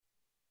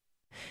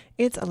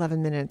It's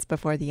 11 minutes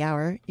before the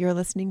hour. You're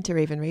listening to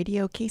Raven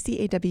Radio,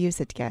 KCAW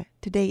Sitka.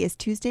 Today is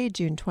Tuesday,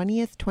 June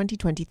 20th,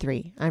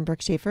 2023. I'm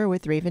Brooke Schaefer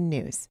with Raven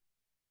News.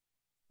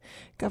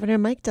 Governor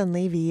Mike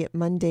Dunleavy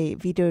Monday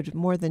vetoed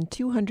more than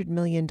 $200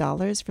 million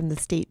from the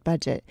state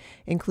budget,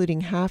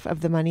 including half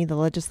of the money the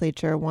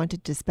legislature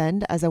wanted to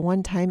spend as a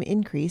one-time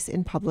increase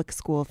in public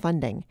school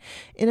funding.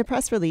 In a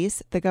press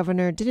release, the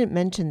governor didn't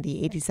mention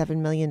the $87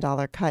 million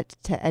cut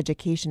to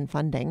education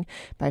funding,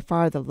 by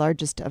far the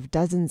largest of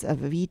dozens of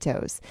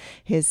vetoes.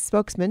 His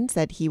spokesman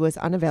said he was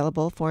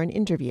unavailable for an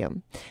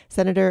interview.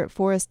 Senator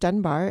Forrest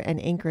Dunbar, an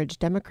Anchorage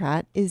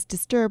Democrat, is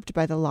disturbed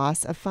by the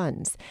loss of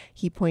funds.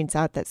 He points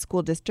out that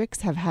school districts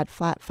have had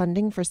flat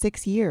funding for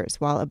 6 years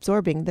while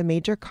absorbing the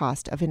major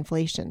cost of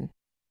inflation.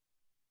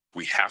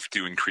 We have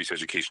to increase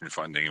education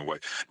funding, and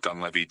what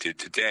Dunleavy did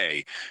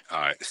today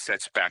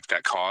sets back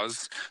that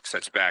cause,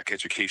 sets back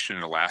education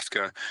in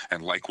Alaska,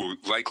 and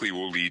likely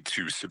will lead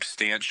to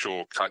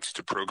substantial cuts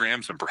to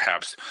programs and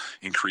perhaps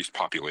increased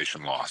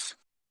population loss.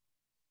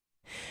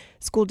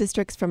 School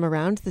districts from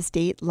around the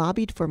state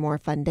lobbied for more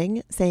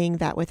funding, saying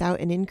that without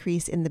an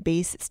increase in the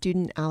base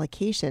student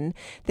allocation,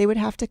 they would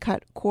have to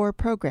cut core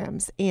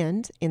programs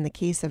and, in the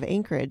case of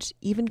Anchorage,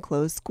 even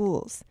close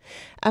schools.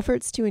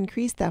 Efforts to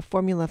increase that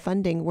formula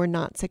funding were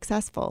not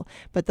successful,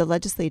 but the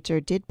legislature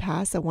did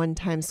pass a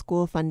one-time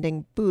school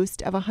funding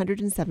boost of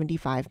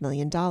 $175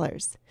 million.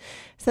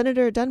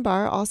 Senator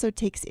Dunbar also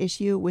takes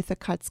issue with the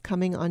cuts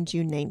coming on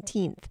June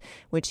 19th,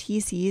 which he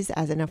sees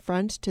as an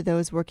affront to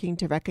those working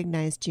to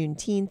recognize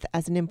Juneteenth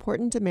as an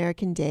important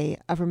American day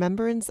of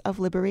remembrance of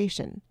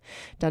liberation.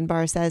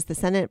 Dunbar says the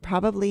Senate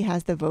probably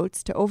has the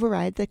votes to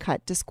override the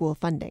cut to school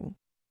funding.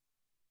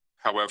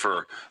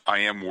 However, I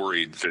am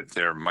worried that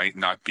there might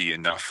not be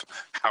enough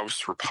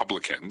House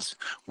Republicans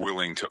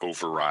willing to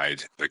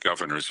override the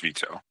governor's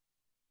veto.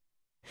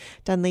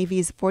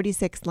 Dunleavy's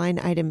 46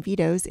 line-item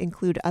vetoes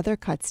include other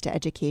cuts to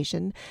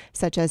education,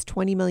 such as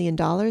 $20 million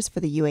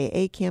for the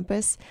UAA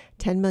campus,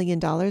 $10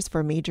 million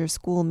for major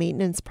school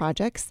maintenance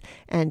projects,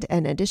 and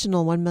an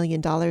additional $1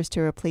 million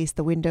to replace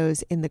the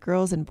windows in the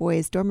girls' and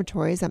boys'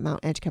 dormitories at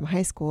Mount Edgecombe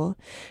High School,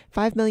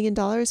 $5 million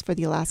for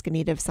the Alaska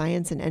Native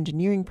Science and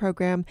Engineering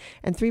Program,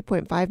 and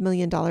 $3.5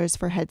 million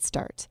for Head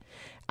Start.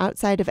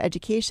 Outside of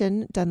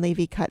education,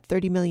 Dunleavy cut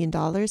 $30 million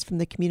from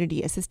the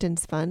Community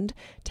Assistance Fund,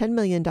 $10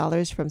 million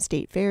from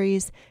state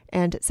ferries,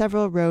 and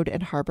several road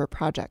and harbor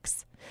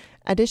projects.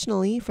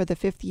 Additionally, for the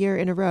fifth year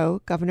in a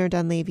row, Governor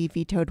Dunleavy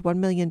vetoed $1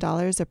 million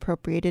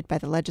appropriated by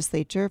the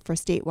legislature for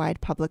statewide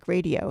public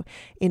radio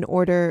in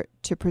order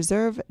to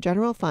preserve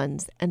general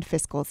funds and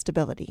fiscal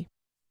stability.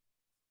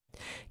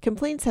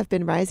 Complaints have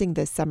been rising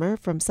this summer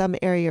from some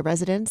area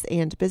residents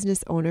and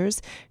business owners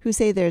who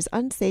say there's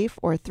unsafe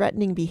or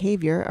threatening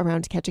behavior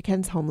around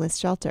Ketchikan's homeless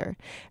shelter.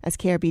 As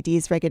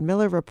KRBD's Reagan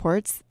Miller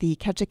reports, the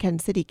Ketchikan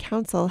City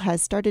Council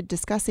has started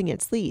discussing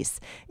its lease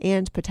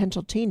and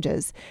potential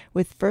changes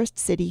with First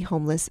City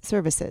Homeless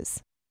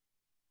Services.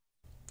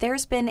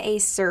 There's been a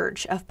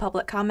surge of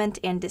public comment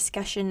and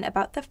discussion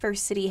about the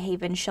First City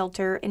Haven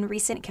shelter in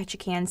recent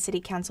Ketchikan City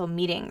Council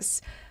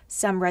meetings.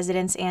 Some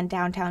residents and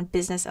downtown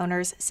business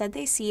owners said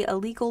they see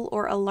illegal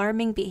or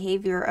alarming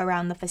behavior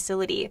around the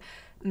facility.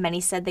 Many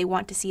said they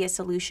want to see a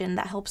solution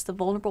that helps the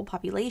vulnerable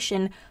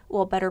population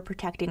while better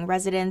protecting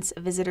residents,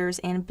 visitors,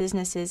 and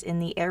businesses in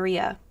the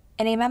area.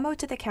 In a memo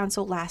to the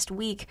council last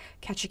week,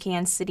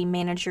 Ketchikan City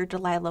Manager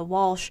Delilah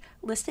Walsh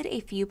listed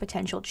a few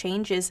potential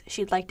changes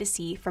she'd like to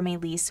see from a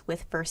lease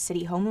with First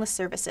City Homeless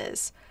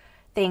Services.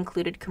 They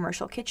included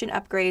commercial kitchen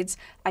upgrades,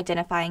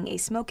 identifying a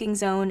smoking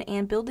zone,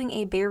 and building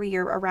a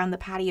barrier around the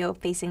patio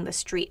facing the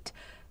street.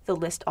 The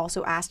list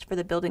also asked for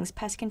the building's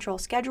pest control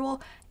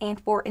schedule and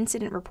for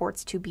incident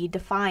reports to be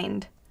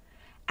defined.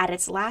 At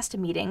its last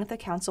meeting, the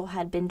council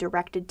had been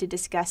directed to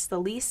discuss the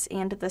lease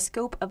and the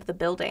scope of the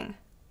building.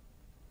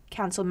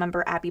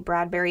 Councilmember Abby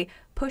Bradbury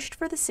pushed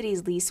for the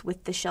city's lease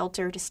with the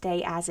shelter to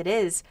stay as it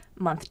is,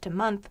 month to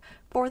month,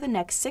 for the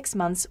next 6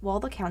 months while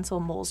the council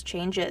mulls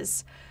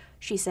changes.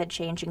 She said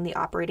changing the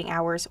operating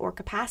hours or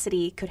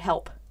capacity could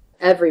help.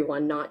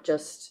 Everyone, not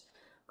just,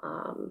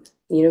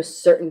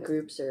 certain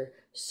groups or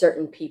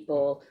certain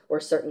people or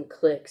certain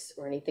cliques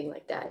or anything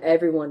like that.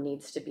 Everyone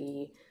needs to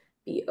be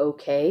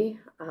okay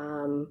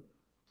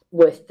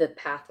with the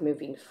path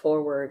moving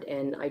forward,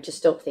 and I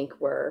just don't think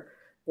we're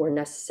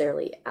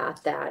necessarily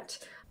at that.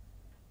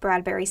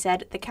 Bradbury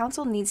said the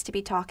council needs to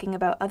be talking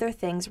about other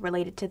things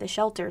related to the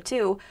shelter,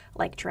 too,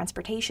 like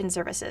transportation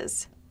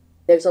services.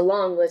 There's a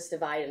long list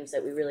of items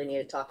that we really need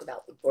to talk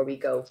about before we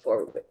go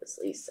forward with this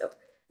lease. So,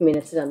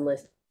 it's an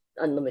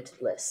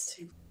unlimited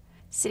list.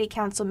 City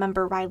Council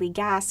member Riley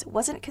Gass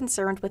wasn't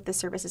concerned with the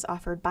services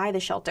offered by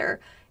the shelter.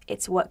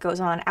 It's what goes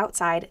on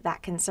outside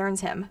that concerns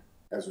him.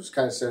 As was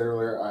kind of said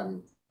earlier,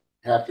 I'm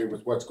happy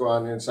with what's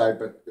going on inside,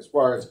 but as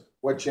far as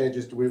what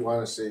changes do we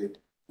want to see,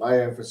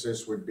 my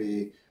emphasis would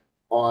be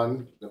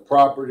on the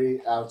property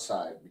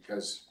outside,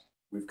 because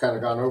we've kind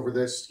of gone over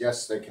this.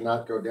 Yes, they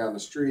cannot go down the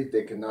street,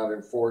 they cannot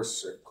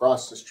enforce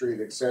across the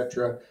street,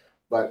 etc.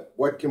 But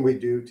what can we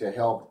do to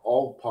help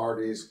all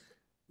parties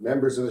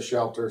members of the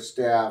shelter,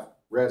 staff,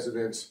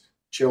 residents,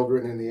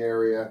 children in the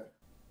area.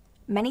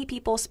 Many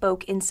people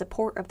spoke in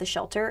support of the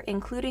shelter,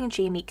 including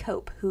Jamie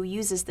Cope, who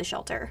uses the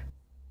shelter.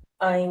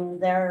 I'm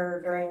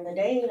there during the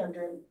day, I'm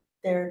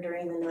there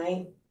during the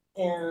night,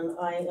 and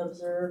I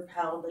observe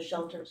how the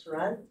shelter's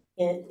run.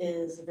 It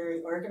is a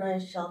very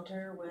organized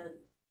shelter with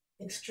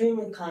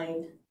extremely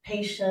kind,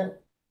 patient,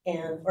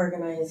 and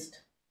organized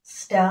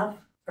staff,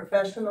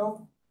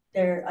 professional.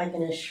 There, I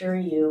can assure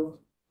you,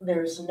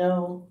 there's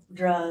no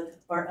drug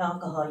or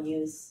alcohol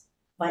use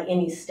by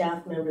any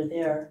staff member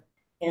there.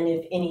 And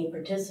if any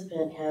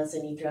participant has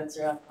any drugs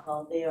or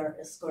alcohol, they are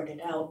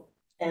escorted out.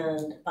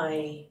 And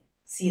I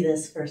see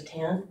this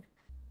firsthand.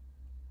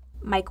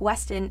 Mike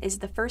Weston is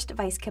the first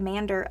vice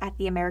commander at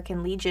the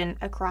American Legion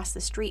across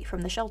the street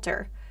from the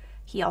shelter.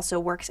 He also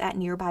works at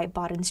nearby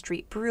Bodden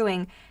Street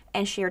Brewing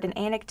and shared an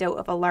anecdote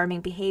of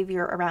alarming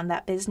behavior around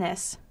that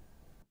business.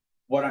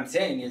 What I'm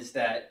saying is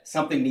that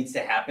something needs to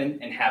happen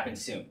and happen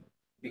soon.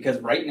 Because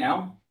right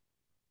now,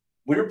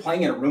 we're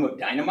playing in a room of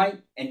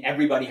dynamite and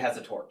everybody has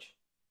a torch.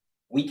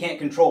 We can't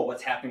control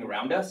what's happening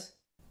around us.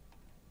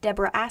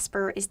 Deborah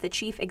Asper is the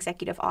Chief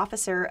Executive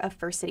Officer of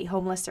First City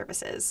Homeless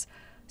Services.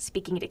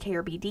 Speaking to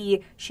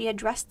KRBD, she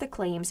addressed the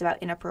claims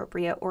about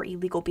inappropriate or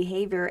illegal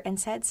behavior and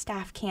said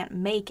staff can't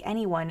make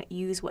anyone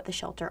use what the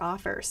shelter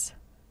offers.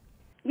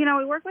 We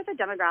work with a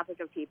demographic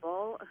of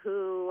people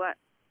who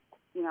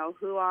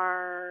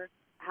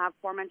have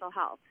poor mental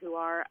health, who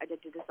are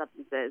addicted to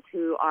substances,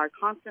 who are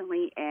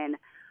constantly in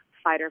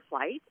fight or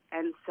flight.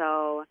 And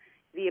so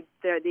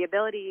the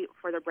ability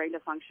for their brain to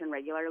function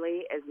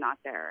regularly is not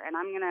there. And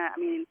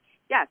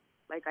yes,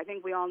 I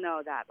think we all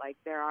know that,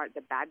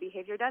 the bad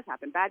behavior does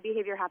happen. Bad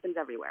behavior happens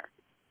everywhere.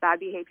 Bad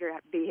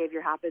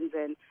behavior happens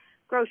in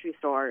grocery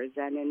stores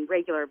and in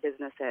regular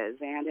businesses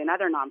and in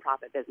other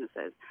nonprofit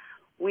businesses.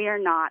 We are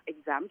not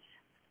exempt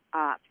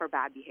for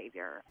bad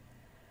behavior.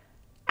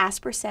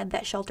 Asper said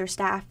that shelter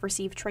staff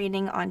receive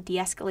training on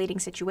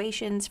de-escalating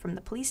situations from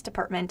the police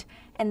department,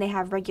 and they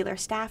have regular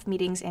staff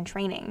meetings and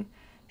training.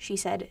 She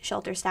said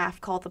shelter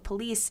staff call the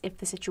police if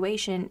the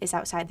situation is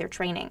outside their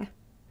training.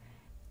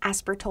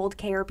 Asper told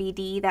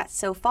KRBD that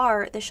so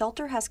far, the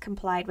shelter has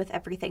complied with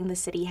everything the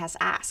city has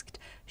asked.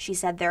 She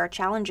said there are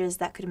challenges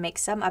that could make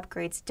some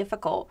upgrades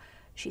difficult.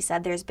 She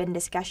said there's been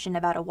discussion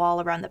about a wall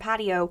around the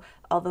patio,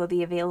 although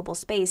the available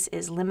space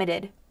is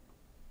limited.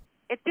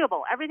 It's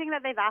doable. Everything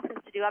that they've asked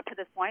us to do up to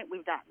this point,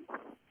 we've done.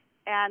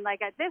 And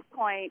at this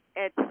point,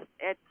 it's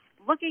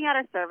looking at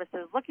our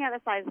services, looking at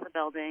the size of the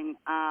building,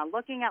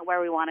 looking at where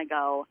we want to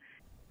go.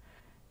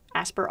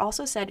 Asper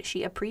also said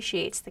she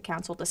appreciates the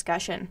council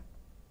discussion.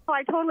 So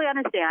I totally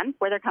understand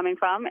where they're coming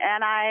from,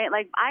 and I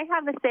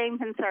have the same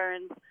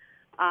concerns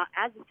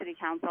as the city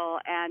council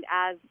and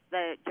as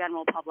the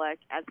general public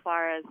as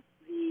far as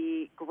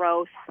the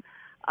growth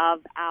of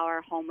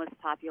our homeless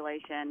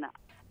population.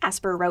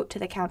 Asper wrote to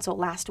the council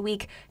last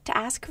week to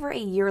ask for a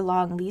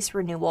year-long lease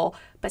renewal,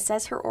 but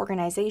says her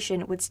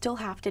organization would still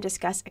have to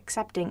discuss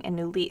accepting a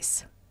new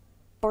lease.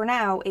 For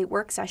now, a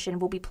work session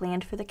will be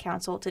planned for the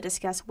council to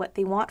discuss what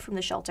they want from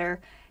the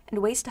shelter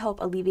and ways to help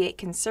alleviate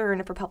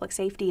concern for public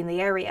safety in the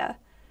area.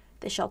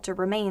 The shelter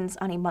remains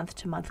on a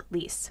month-to-month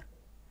lease.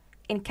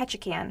 In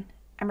Ketchikan,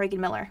 I'm Reagan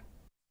Miller.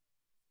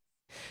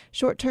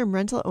 Short-term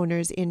rental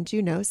owners in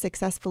Juneau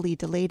successfully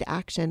delayed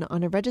action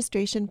on a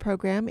registration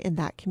program in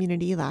that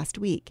community last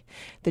week.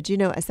 The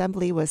Juneau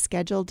Assembly was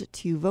scheduled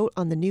to vote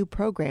on the new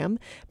program,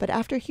 but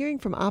after hearing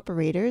from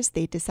operators,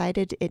 they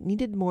decided it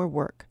needed more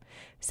work.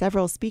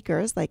 Several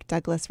speakers, like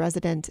Douglas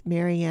resident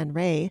Marianne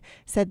Ray,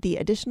 said the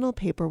additional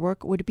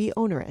paperwork would be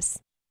onerous.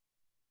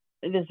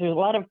 There's a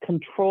lot of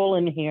control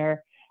in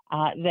here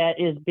that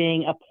is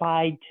being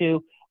applied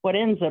to what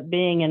ends up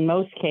being, in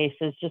most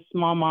cases, just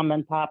small mom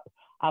and pop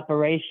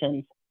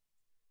operations.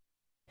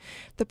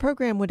 The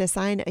program would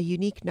assign a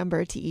unique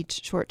number to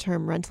each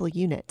short-term rental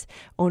unit.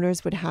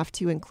 Owners would have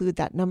to include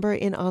that number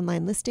in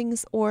online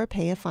listings or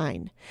pay a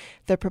fine.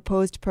 The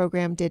proposed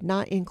program did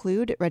not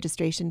include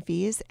registration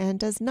fees and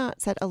does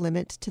not set a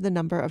limit to the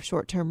number of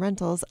short-term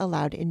rentals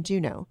allowed in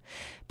Juneau.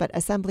 But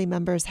Assembly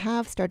members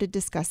have started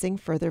discussing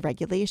further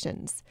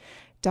regulations.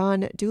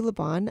 Dawn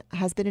Dulabon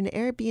has been an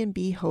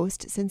Airbnb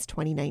host since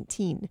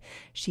 2019.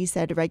 She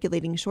said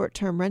regulating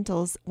short-term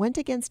rentals went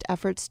against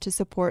efforts to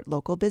support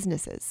local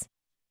businesses.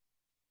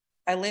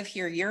 I live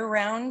here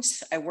year-round.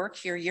 I work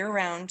here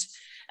year-round.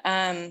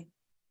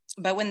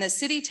 But when the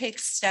city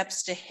takes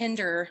steps to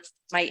hinder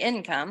my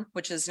income,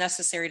 which is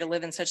necessary to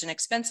live in such an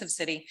expensive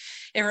city,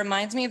 it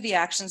reminds me of the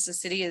actions the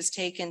city has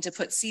taken to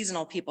put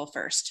seasonal people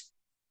first.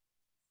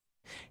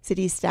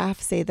 City staff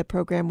say the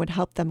program would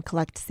help them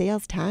collect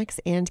sales tax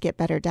and get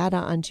better data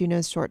on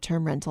Juneau's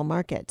short-term rental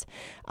market.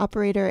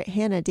 Operator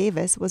Hannah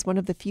Davis was one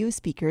of the few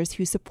speakers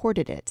who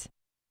supported it.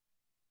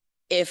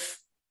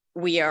 If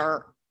we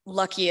are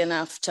lucky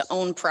enough to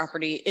own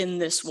property in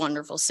this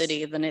wonderful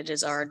city, then it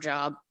is our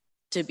job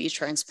to be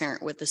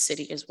transparent with the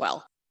city as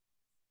well.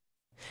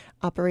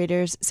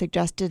 Operators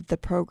suggested the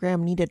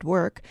program needed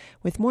work,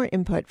 with more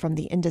input from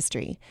the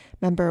industry.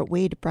 Member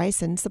Wade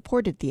Bryson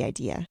supported the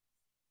idea.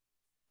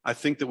 I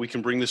think that we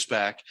can bring this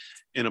back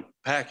in a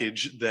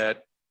package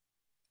that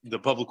the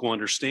public will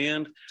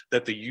understand,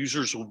 that the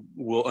users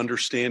will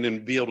understand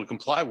and be able to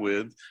comply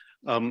with.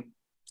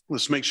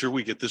 Let's make sure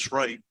we get this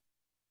right.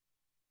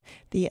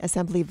 The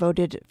Assembly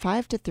voted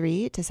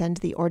 5-3 to send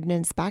the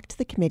ordinance back to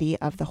the Committee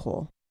of the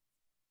Whole.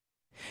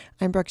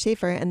 I'm Brooke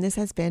Schaefer, and this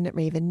has been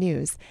Raven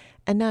News.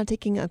 And now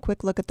taking a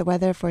quick look at the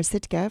weather for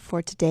Sitka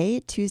for today,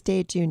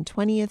 Tuesday, June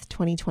 20th,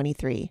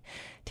 2023.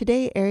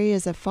 Today,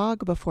 areas of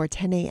fog before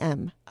 10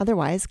 a.m.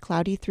 Otherwise,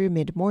 cloudy through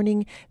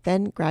mid-morning,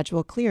 then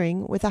gradual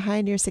clearing with a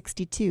high near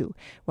 62.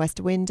 West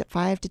wind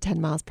 5 to 10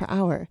 miles per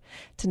hour.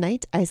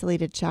 Tonight,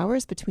 isolated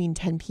showers between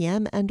 10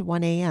 p.m. and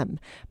 1 a.m.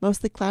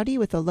 Mostly cloudy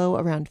with a low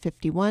around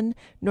 51.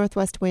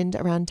 Northwest wind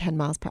around 10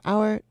 miles per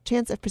hour.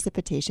 Chance of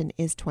precipitation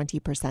is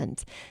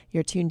 20%.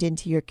 You're tuned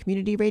into your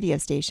community radio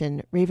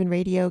station, Raven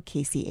Radio,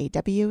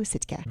 KCAW,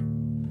 Sitka.